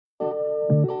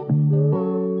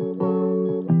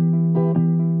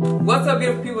What's up,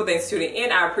 beautiful people? Thanks for tuning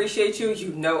in. I appreciate you. You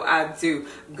know I do.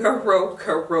 Girl.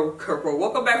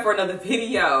 Welcome back for another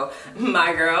video,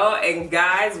 my girl. And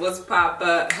guys, what's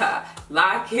pop-up?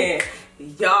 Locking.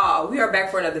 Y'all, we are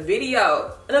back for another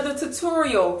video, another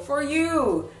tutorial for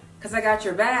you, because I got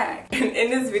your back. In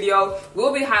this video,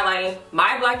 we'll be highlighting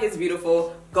My Black is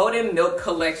Beautiful Golden Milk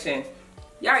Collection.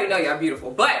 Y'all already know y'all beautiful,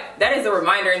 but that is a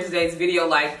reminder in today's video,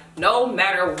 like, no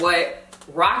matter what,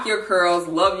 rock your curls,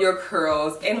 love your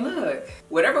curls, and look,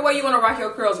 whatever way you want to rock your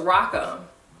curls, rock them.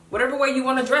 Whatever way you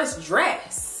want to dress,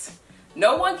 dress.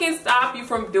 No one can stop you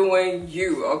from doing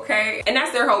you, okay? And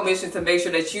that's their whole mission, to make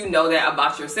sure that you know that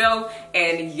about yourself.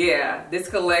 And yeah, this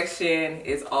collection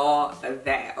is all of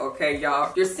that, okay,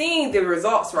 y'all? You're seeing the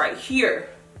results right here,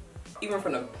 even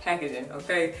from the packaging,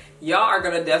 okay? Y'all are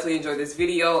gonna definitely enjoy this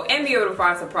video and be able to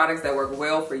find some products that work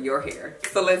well for your hair.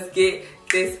 So let's get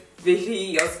this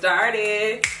video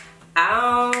started.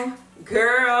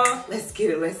 Girl, let's get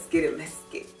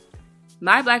it.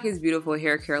 My Black is Beautiful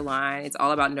hair care line. It's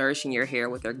all about nourishing your hair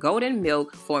with their golden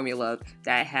milk formula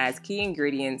that has key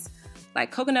ingredients like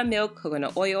coconut milk,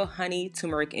 coconut oil, honey,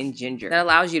 turmeric, and ginger that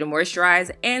allows you to moisturize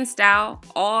and style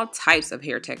all types of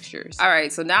hair textures. All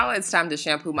right, so now it's time to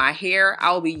shampoo my hair.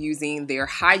 I'll be using their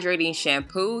hydrating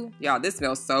shampoo. Y'all, this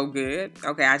smells so good.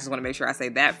 Okay, I just want to make sure I say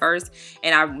that first.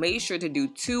 And I made sure to do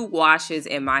 2 washes,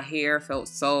 and my hair felt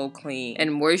so clean,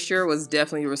 and moisture was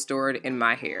definitely restored in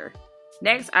my hair.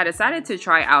 Next, I decided to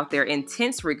try out their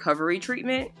intense recovery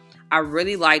treatment. I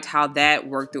really liked how that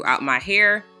worked throughout my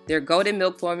hair. Their golden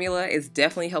milk formula is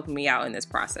definitely helping me out in this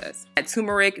process. That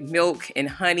turmeric, milk, and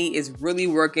honey is really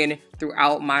working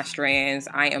throughout my strands.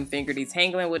 I am finger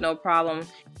detangling with no problem.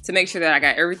 To make sure that I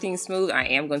got everything smooth, I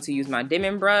am going to use my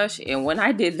dimming brush. And when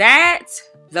I did that,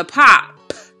 the pop.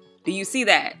 Do you see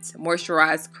that?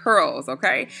 Moisturized curls,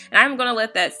 okay? And I'm gonna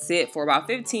let that sit for about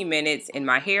 15 minutes in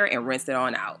my hair and rinse it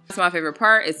on out. That's my favorite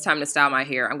part. It's time to style my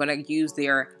hair. I'm gonna use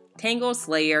their Tangle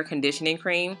Slayer conditioning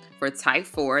cream for type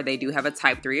 4. They do have a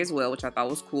type 3 as well, which I thought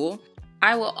was cool.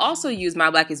 I will also use My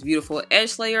Black is Beautiful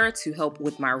edge layer to help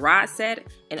with my rod set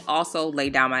and also lay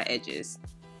down my edges.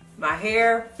 My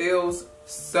hair feels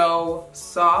so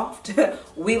soft.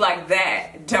 We like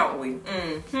that, don't we?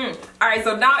 All right,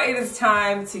 so now it is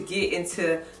time to get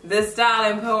into the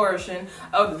styling portion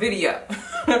of the video.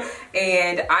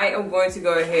 And I am going to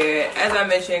go ahead, as I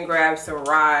mentioned, grab some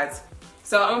rods.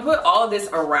 So I'm gonna put all of this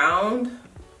around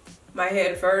my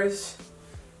head first.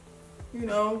 You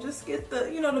know, just get the,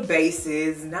 the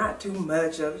bases, not too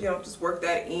much of, just work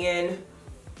that in.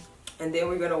 And then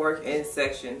we're gonna work in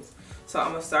sections. So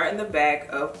I'm gonna start in the back,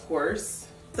 of course.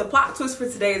 The plot twist for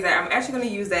today is that I'm actually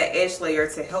gonna use that edge layer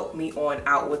to help me on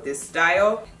out with this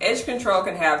style. Edge control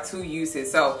can have 2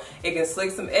 uses. So it can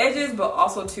slick some edges, but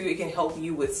also too, it can help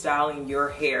you with styling your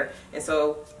hair. And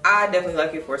so I definitely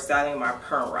like it for styling my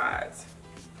perm rods.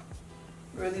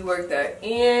 Really work that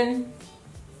in.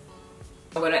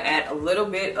 I'm gonna add a little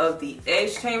bit of the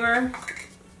edge tamer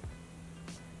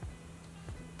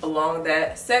along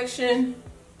that section.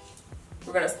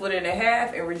 We're gonna split it in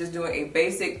half, and we're just doing a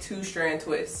basic 2-strand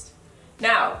twist.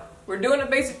 Now, we're doing a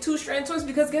basic 2-strand twist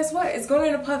because guess what? It's going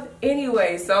in a puff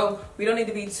anyway, so we don't need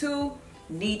to be too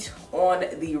neat on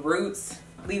the roots.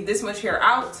 Leave this much hair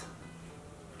out.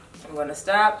 I'm gonna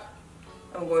stop.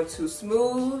 I'm going to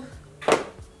smooth.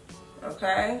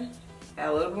 Okay, add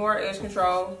a little more edge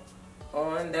control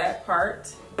on that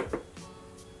part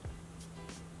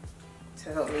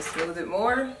to help me smooth it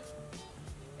more.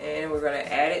 And we're gonna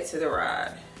add it to the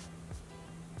rod.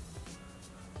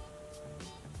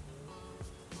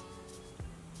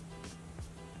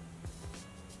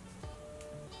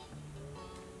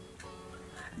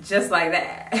 Just like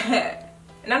that.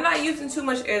 And I'm not using too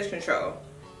much edge control.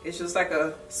 It's just like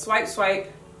a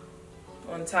swipe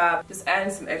on top, just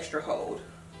adding some extra hold.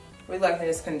 Really liking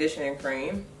this conditioning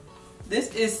cream.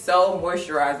 This is so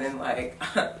moisturizing, like,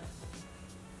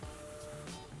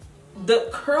 the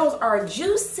curls are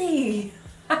juicy.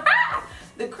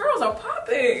 The curls are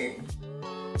popping.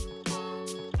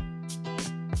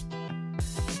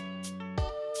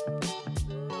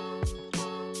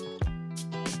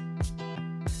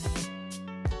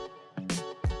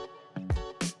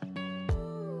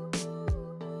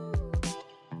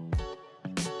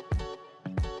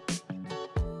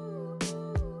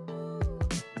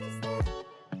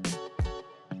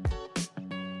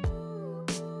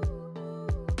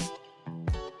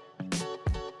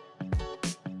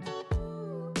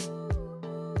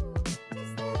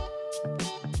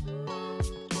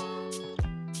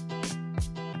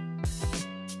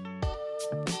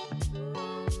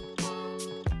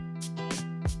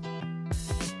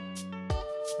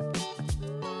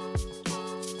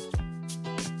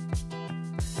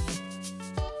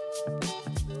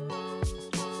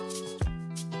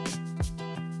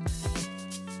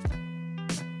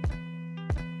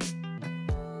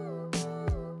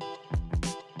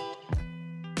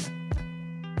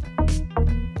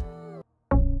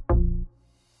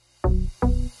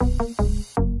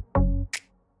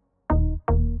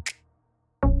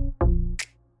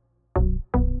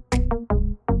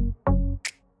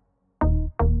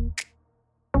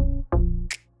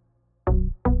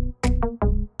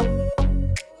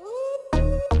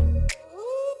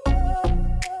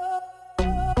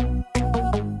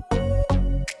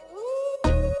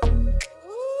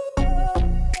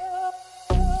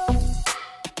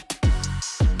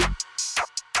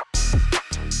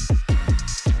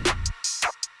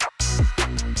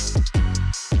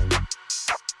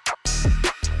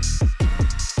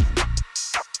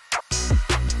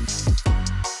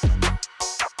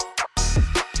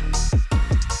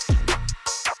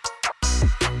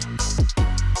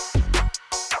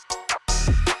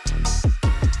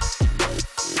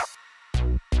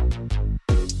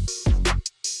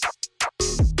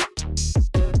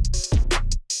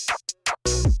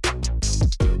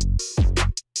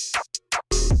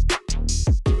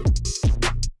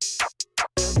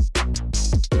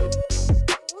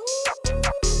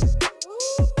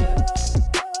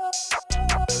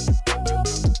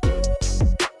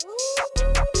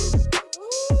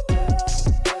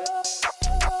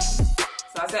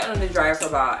 it dry for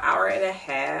about an hour and a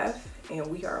half, and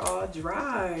we are all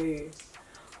dry.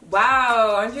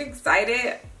 Wow, aren't you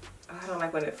excited? I don't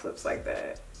like when it flips like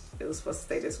that. It was supposed to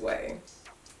stay this way.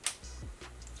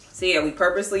 So yeah, we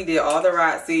purposely did all the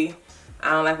rods. See,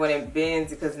 I don't like when it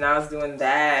bends because now it's doing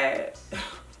that.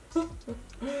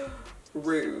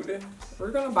 Rude.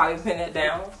 We're gonna bobby pin it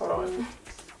down. Hold on.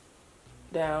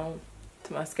 Down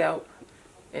to my scalp,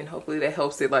 and hopefully that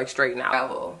helps it like straighten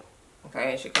out.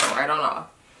 Okay, it should come right on off.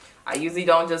 I usually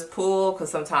don't just pull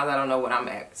because sometimes I don't know what I'm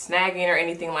at snagging or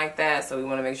anything like that. So we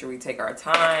want to make sure we take our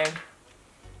time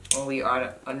when we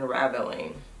are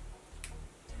unraveling.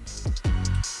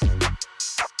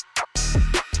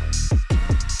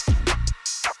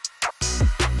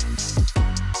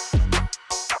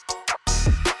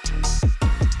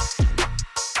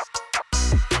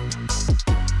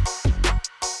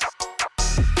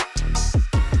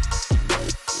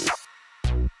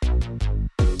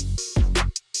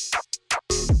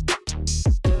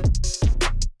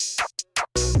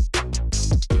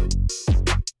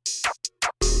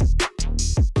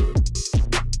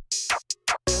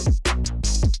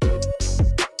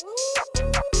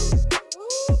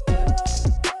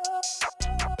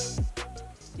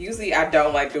 Usually I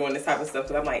don't like doing this type of stuff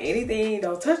because I'm like, anything,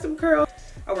 don't touch them curls.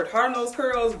 I worked hard on those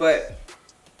curls, but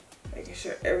making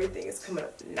sure everything is coming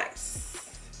up nice.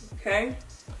 Okay,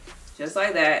 just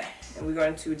like that. And we're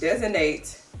going to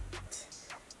designate.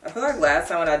 I feel like last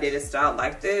time when I did a style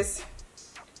like this,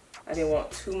 I didn't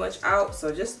want too much out,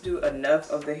 so just do enough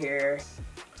of the hair.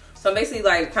 So I'm basically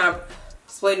like kind of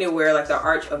splitting it where like the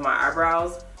arch of my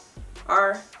eyebrows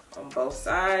are on both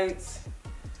sides.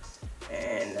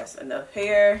 And that's enough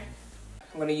hair.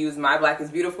 I'm gonna use My Black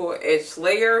is Beautiful edge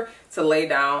layer to lay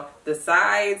down the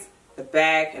sides, the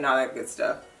back, and all that good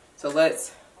stuff. So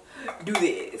let's do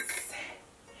this.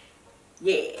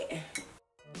 Yeah.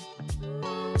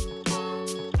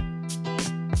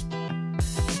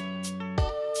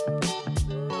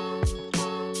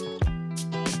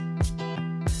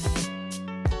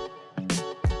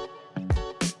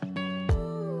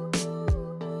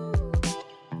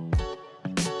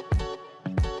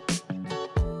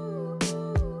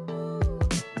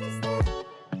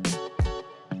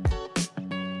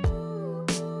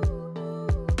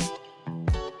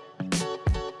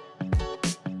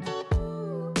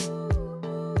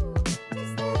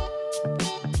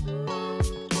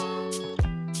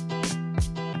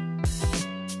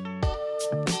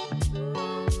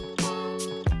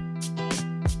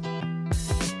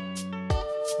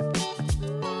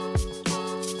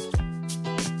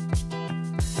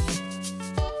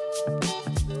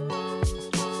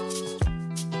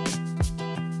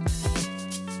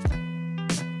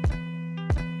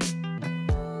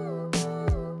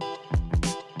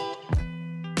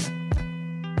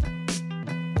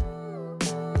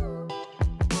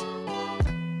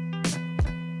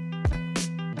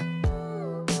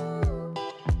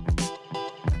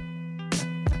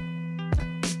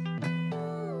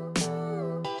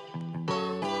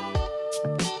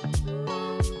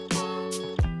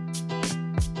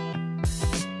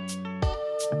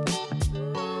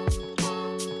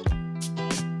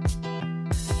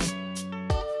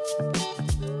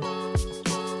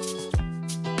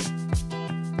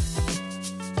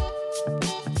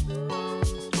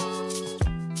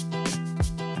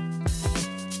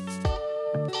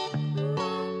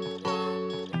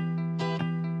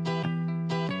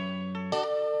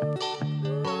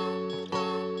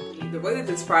 The way that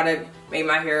this product made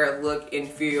my hair look and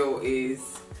feel is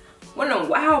one of them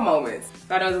wow moments.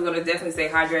 So I know it's gonna definitely stay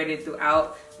hydrated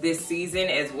throughout this season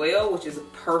as well, which is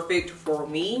perfect for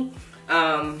me.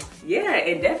 Yeah,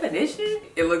 in definition,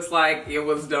 it looks like it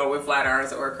was done with flat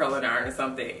irons or a curling iron or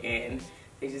something, and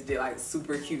they just did like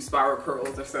super cute spiral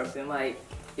curls or something. Like,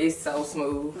 it's so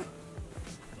smooth.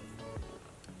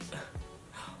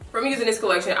 From using this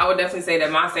collection, I would definitely say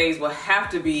that my faves will have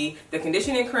to be the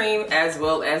conditioning cream as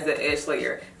well as the edge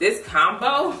layer. This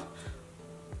combo,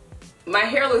 my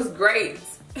hair looks great.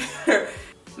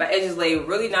 My edges lay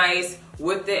really nice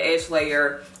with the edge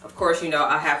layer. Of course, you know,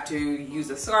 I have to use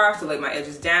a scarf to lay my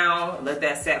edges down, let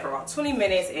that set for about 20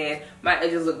 minutes, and my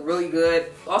edges look really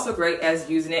good. Also great as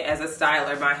using it as a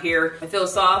styler. My hair, it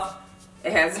feels soft,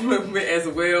 it has movement as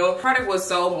well. The product was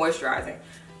so moisturizing.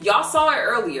 Y'all saw it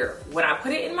earlier. When I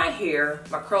put it in my hair,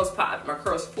 my curls popped, my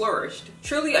curls flourished.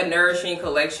 Truly a nourishing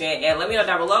collection, and let me know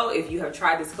down below if you have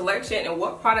tried this collection and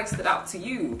what products stood out to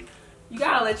you. You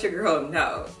gotta let your girl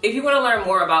know. If you wanna learn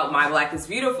more about My Black is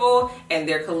Beautiful and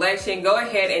their collection, go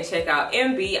ahead and check out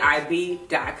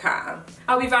MBIB.com.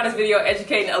 I hope you found this video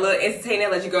educating, a little entertaining.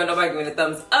 Let your girl know by giving it a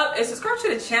thumbs up and subscribe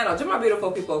to the channel. Join my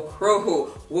beautiful people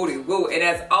crew. Woody woo. And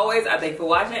as always, I thank you for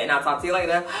watching and I'll talk to you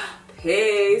later.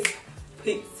 Peace.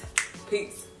 Peace.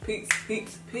 Peace. Peace.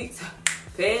 Peace. Peace.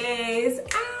 Peace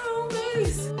out.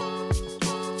 Peace.